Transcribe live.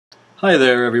Hi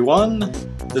there everyone,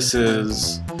 this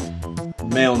is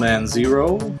Mailman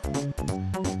Zero,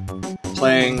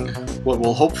 playing what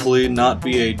will hopefully not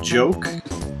be a joke.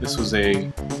 This was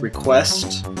a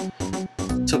request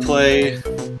to play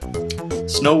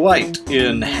Snow White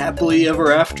in Happily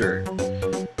Ever After.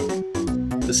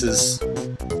 This is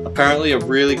apparently a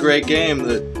really great game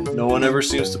that no one ever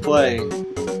seems to play.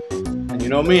 And you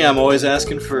know me, I'm always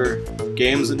asking for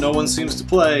games that no one seems to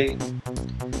play.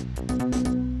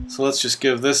 So let's just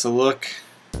give this a look.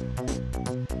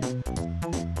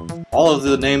 All of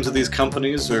the names of these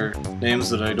companies are names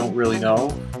that I don't really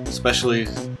know, especially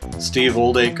Steve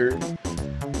Oldacre,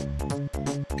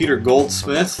 Peter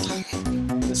Goldsmith.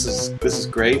 This is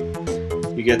great.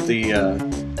 You get the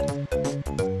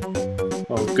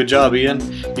well, good job, Ian.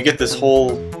 You get this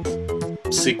whole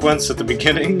sequence at the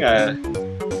beginning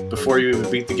before you even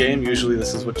beat the game. Usually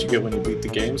this is what you get when you beat the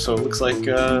game, so it looks like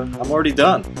I'm already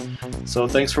done. So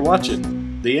thanks for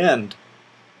watching. The end.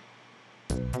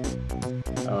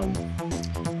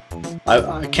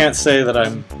 I can't say that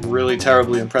I'm really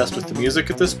terribly impressed with the music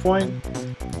at this point,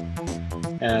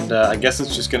 and I guess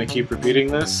it's just going to keep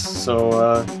repeating this.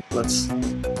 So let's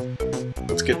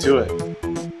get to it.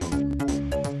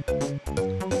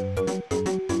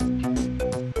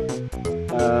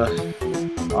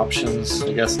 Options?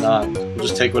 I guess not. We'll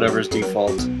just take whatever's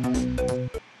default.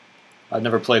 I've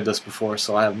never played this before,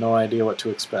 so I have no idea what to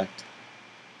expect.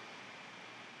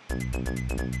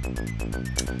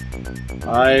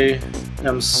 I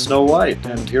am Snow White,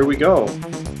 and here we go.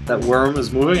 That worm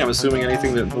is moving. I'm assuming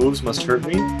anything that moves must hurt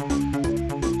me.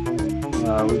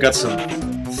 We've got some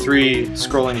 3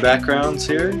 scrolling backgrounds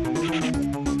here.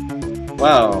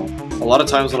 Wow. A lot of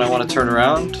times when I want to turn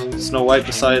around, Snow White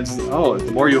decides, oh,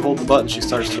 the more you hold the button, she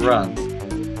starts to run.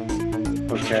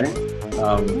 Okay.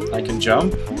 I can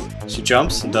jump. She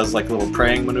jumps and does like a little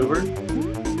praying maneuver.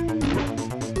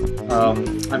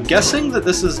 I'm guessing that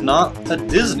this is not a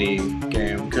Disney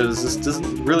game, because this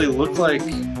doesn't really look like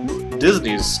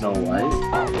Disney's Snow White.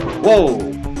 Whoa!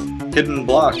 Hidden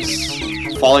blocks.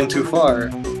 Falling too far.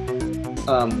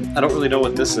 I don't really know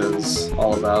what this is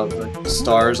all about. Like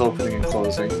stars opening and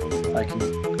closing. I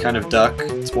can kind of duck.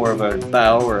 It's more of a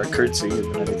bow or a curtsy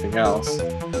than anything else.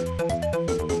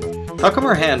 How come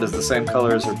her hand is the same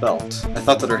color as her belt? I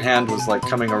thought that her hand was like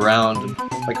coming around and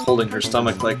like holding her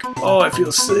stomach like, oh, I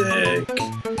feel sick!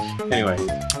 Anyway.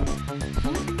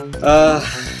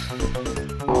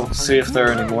 We'll see if there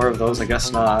are any more of those. I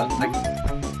guess not.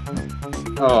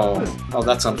 Oh,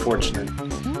 that's unfortunate.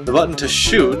 The button to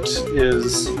shoot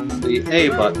is the A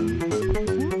button,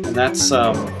 and that's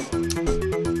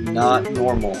not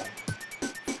normal.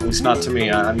 At least not to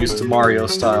me. I'm used to Mario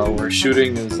style, where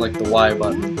shooting is like the Y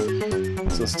button.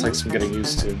 So this takes some getting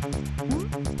used to.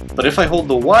 But if I hold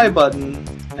the Y button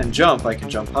and jump, I can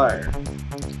jump higher.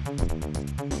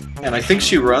 And I think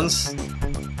she runs.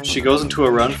 She goes into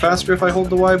a run faster if I hold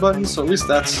the Y button, so at least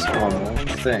that's normal, I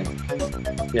think.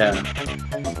 Yeah.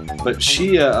 But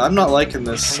I'm not liking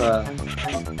this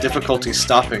difficulty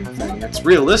stopping thing. It's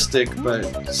realistic, but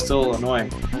it's still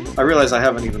annoying. I realize I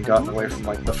haven't even gotten away from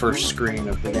like the first screen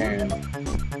of the game.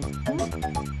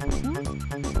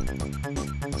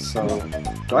 So,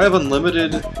 do I have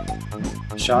unlimited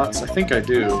shots? I think I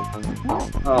do.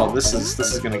 Oh, this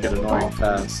is gonna get annoying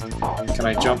fast. Can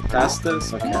I jump past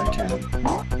this? Okay, I can.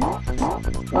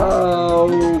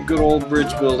 Oh, good old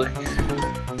bridge building.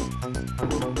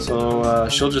 So,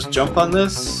 she'll just jump on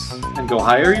this and go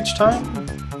higher each time?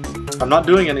 I'm not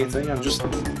doing anything, I'm just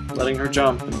letting her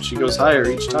jump, and she goes higher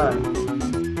each time.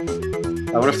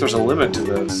 I wonder if there's a limit to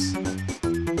this.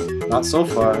 Not so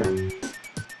far.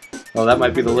 Oh, that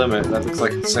might be the limit. That looks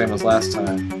like the same as last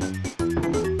time.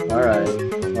 Alright.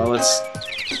 Well, let's...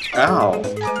 Ow!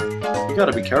 You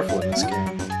gotta be careful in this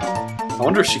game. I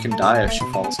wonder if she can die if she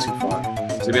falls too far.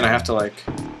 Does it mean I have to, like,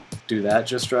 do that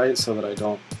just right so that I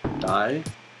don't die?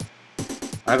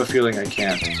 I have a feeling I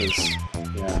can't, because...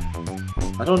 yeah.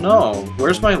 I don't know.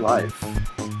 Where's my life?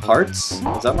 Hearts?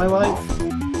 Is that my life?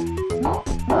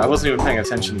 I wasn't even paying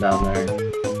attention down there.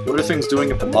 What are things doing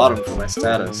at the bottom for my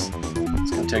status? It's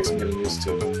gonna take some getting used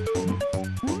to.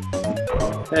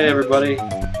 Hey everybody,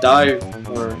 die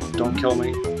or don't kill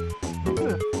me.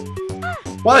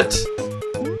 What?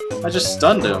 I just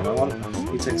stunned him.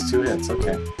 He takes 2 hits,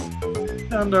 okay.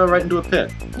 And right into a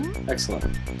pit. Excellent.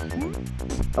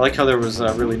 I like how there was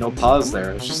really no pause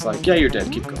there. It's just like, yeah, you're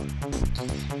dead, keep going.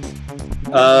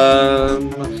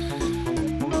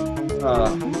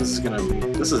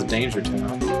 This is Danger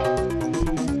Town.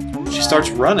 She starts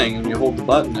running and you hold the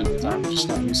button, and I'm just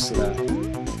not used to that.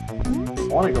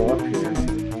 I want to go up here.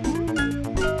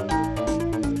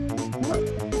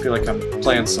 feel like I'm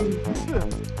playing some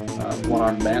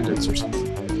one-armed bandits or something.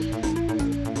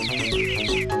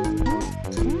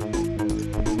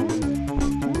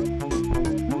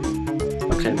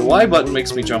 Okay, the Y button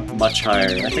makes me jump much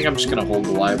higher. I think I'm just gonna hold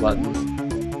the Y button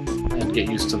and get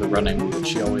used to the running that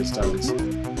she always does,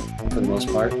 for the most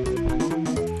part.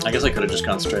 I guess I could have just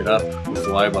gone straight up with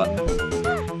the Y button.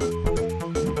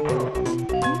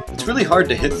 It's really hard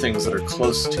to hit things that are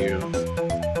close to you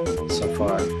so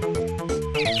far.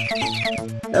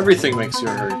 Everything makes you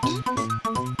hurt.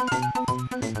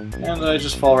 And I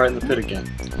just fall right in the pit again.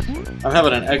 I'm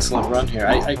having an excellent run here.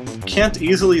 I can't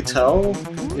easily tell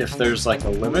if there's like a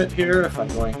limit here, if I'm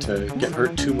going to get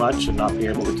hurt too much and not be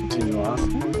able to continue on.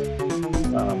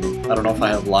 I don't know if I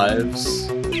have lives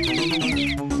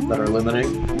that are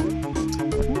limiting.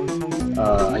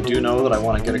 I do know that I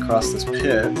want to get across this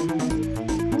pit.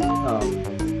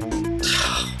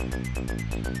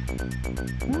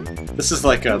 This is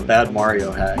like a bad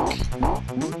Mario hack.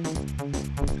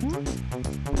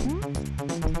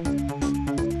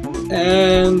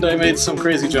 And I made some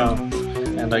crazy jump,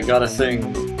 and I got a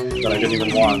thing that I didn't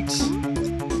even want.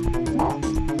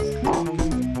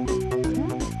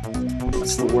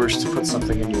 That's the worst, to put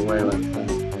something in your way like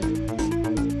that.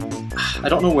 I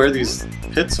don't know where these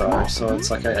pits are, so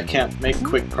it's like I can't make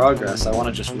quick progress. I want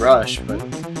to just rush, but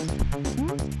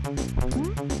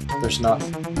there's not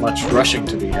much rushing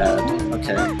to be had.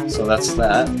 Okay, so that's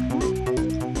that.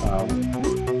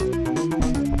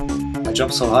 I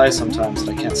jump so high sometimes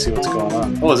that I can't see what's going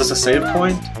on. Oh, is this a save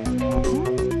point?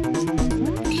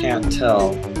 I can't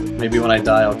tell. Maybe when I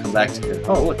die I'll come back to here.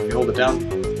 Oh look, if you hold it down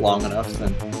long enough,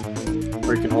 then...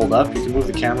 Or you can hold up, you can move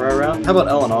the camera around. How about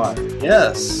L and R?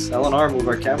 Yes! L and R move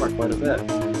our camera quite a bit.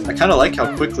 I kind of like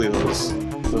how quickly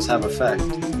those have effect.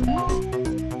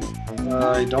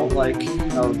 I don't like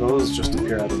how those just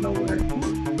appear out of nowhere.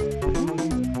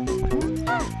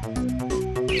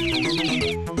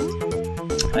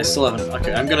 I still haven't...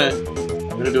 Okay, I'm gonna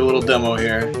do a little demo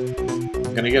here.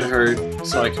 I'm gonna get hurt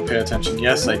so I can pay attention.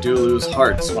 Yes, I do lose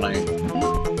hearts when I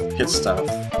hit stuff,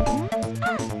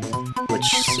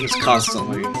 which is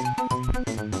constantly...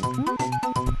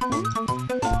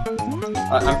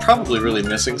 I'm probably really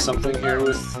missing something here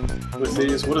with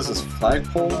these. What is this,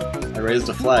 flagpole? I raised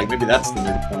a flag. Maybe that's the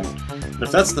midpoint. But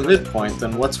if that's the midpoint,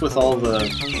 then what's with all the...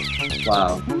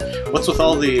 Wow. What's with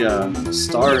all the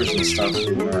stars and stuff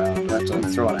moving around? Do I have to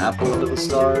throw an apple into the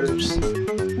stars?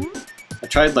 I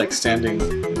tried like standing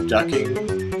and ducking.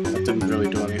 That didn't really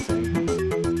do anything.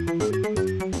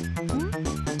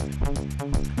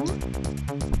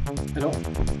 I don't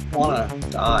want to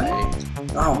die.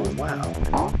 Oh, wow.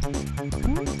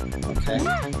 Okay.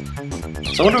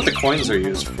 So I wonder what the coins are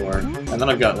used for. And then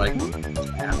I've got like...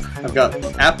 I've got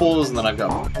apples, and then I've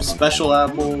got special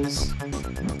apples.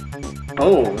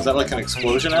 Oh, is that like an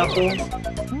explosion apple?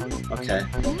 Okay.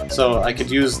 So I could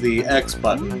use the X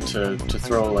button to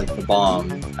throw like the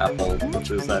bomb apple, which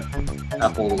is that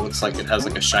apple that looks like it has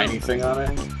like a shiny thing on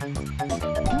it.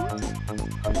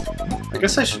 I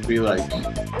guess I should be like...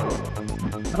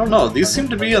 I don't know, these seem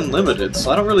to be unlimited, so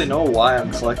I don't really know why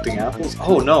I'm collecting apples.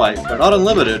 Oh no, they're not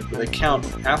unlimited, but they count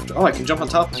after... Oh, I can jump on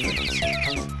top of things.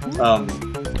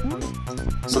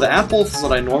 So the apples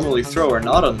that I normally throw are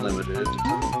not unlimited.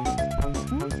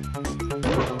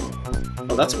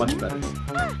 Oh, that's much better.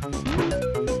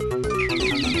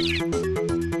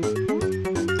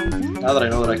 Now that I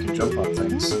know that I can jump on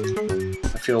things,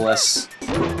 I feel less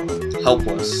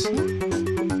helpless.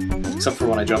 Except for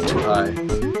when I jump too high.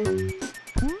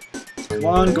 Come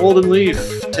on, Golden Leaf!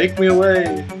 Take me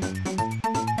away!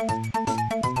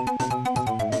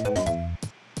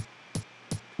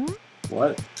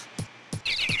 What?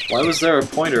 Why was there a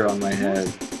pointer on my head?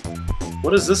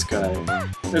 What is this guy?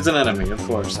 It's an enemy, of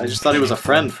course. I just thought he was a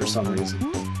friend for some reason.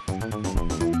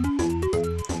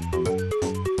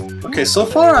 Okay, so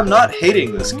far I'm not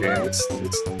hating this game. It's...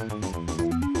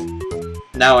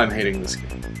 Now I'm hating this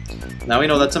game. Now we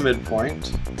know that's a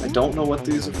midpoint. I don't know what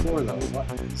these are for, though.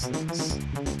 What is this?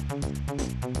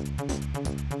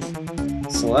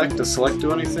 Select? Does select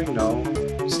do anything? No.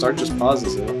 Start just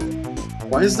pauses it.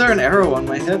 Why is there an arrow on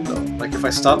my head, though? Like, if I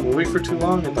stop moving for too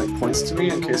long, it, like, points to me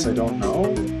in case I don't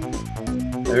know?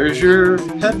 There's your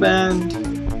headband!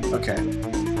 Okay.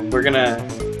 We're gonna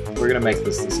make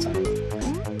this time.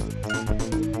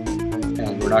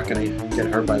 And we're not gonna get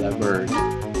hurt by that bird.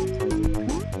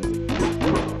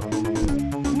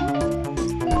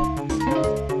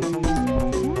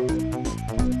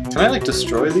 Can I, like,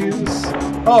 destroy these?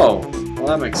 Oh! Well,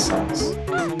 that makes sense.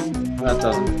 That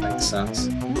doesn't make sense.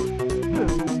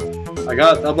 I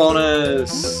got a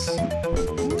bonus!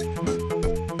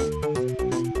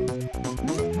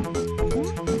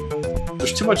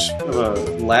 there's too much of a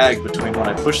lag between when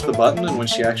I push the button and when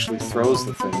she actually throws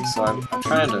the thing. So I'm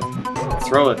trying to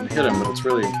throw it and hit him, but it's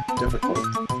really difficult.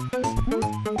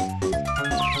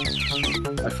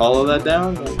 I follow that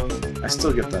down, but I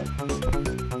still get that.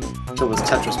 Kill this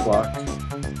Tetris block.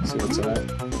 See what's in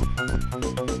it.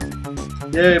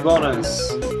 Yay,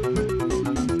 bonus!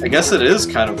 I guess it is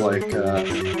kind of like a...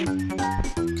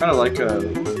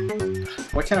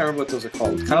 Why can't I remember what those are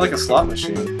called? Kind of like a slot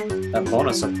machine. That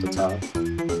bonus up at the top.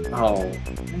 Oh,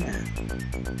 man.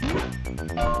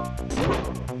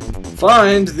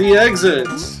 Find the exit!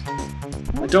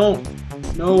 I don't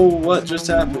know what just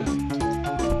happened.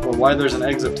 Or why there's an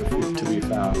exit to be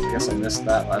found. I guess I missed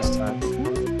that last time.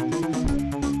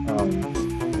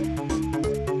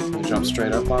 Can I jump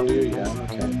straight up onto you? Yeah,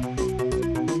 okay.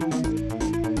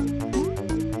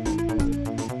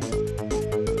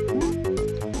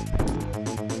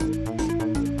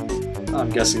 I'm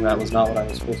guessing that was not what I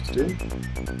was supposed to do.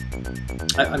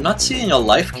 I'm not seeing a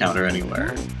life counter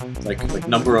anywhere. Like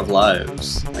number of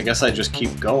lives. I guess I just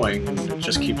keep going and it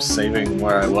just keeps saving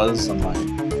where I was on my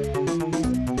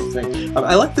thing.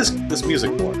 I like this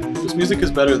music more. This music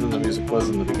is better than the music was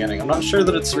in the beginning. I'm not sure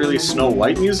that it's really Snow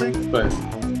White music, but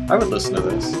I would listen to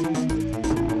this.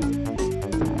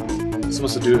 I'm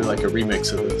supposed to do like a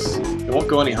remix of this. It won't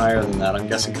go any higher than that, I'm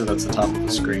guessing because that's the top of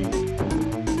the screen.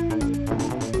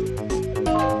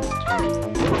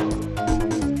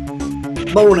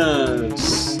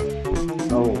 Bonus!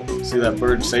 Oh, see, that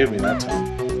bird saved me that time.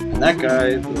 And that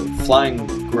guy, the flying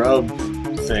grub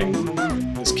thing,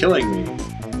 is killing me.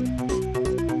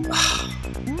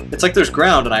 It's like there's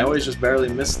ground and I always just barely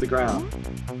miss the ground.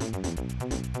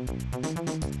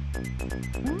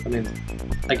 I mean,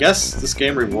 I guess this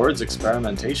game rewards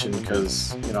experimentation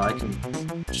because, you know, I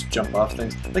can just jump off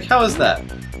things. Like, how is that?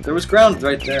 There was ground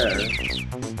right there,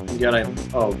 and yet I'm...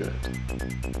 Oh, good.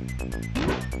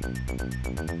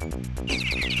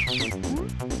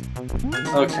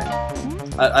 Okay.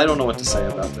 I don't know what to say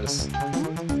about this.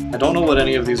 I don't know what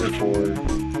any of these are for.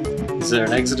 Is there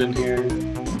an exit in here?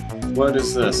 What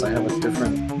is this? I have a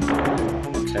different...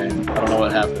 Okay. I don't know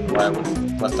what happened, why I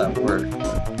wouldn't let that work.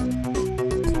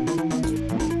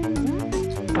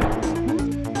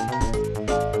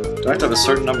 Do I have to have a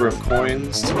certain number of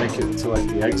coins to make it to, like,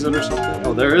 the exit or something?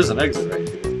 Oh, there is an exit right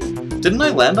here. Didn't I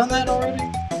land on that already?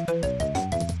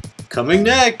 Coming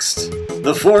next!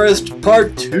 The Forest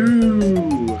Part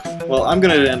 2! Well, I'm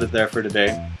gonna end it there for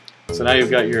today. So now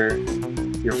you've got your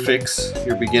fix,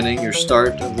 your beginning, your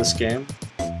start of this game.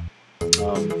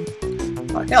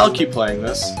 Yeah, I'll keep playing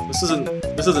this. This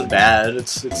isn't bad.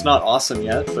 It's not awesome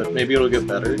yet, but maybe it'll get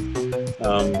better.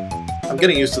 I'm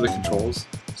getting used to the controls,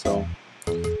 so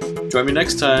join me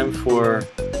next time for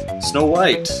Snow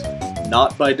White,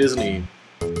 not by Disney.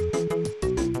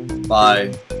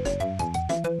 Bye.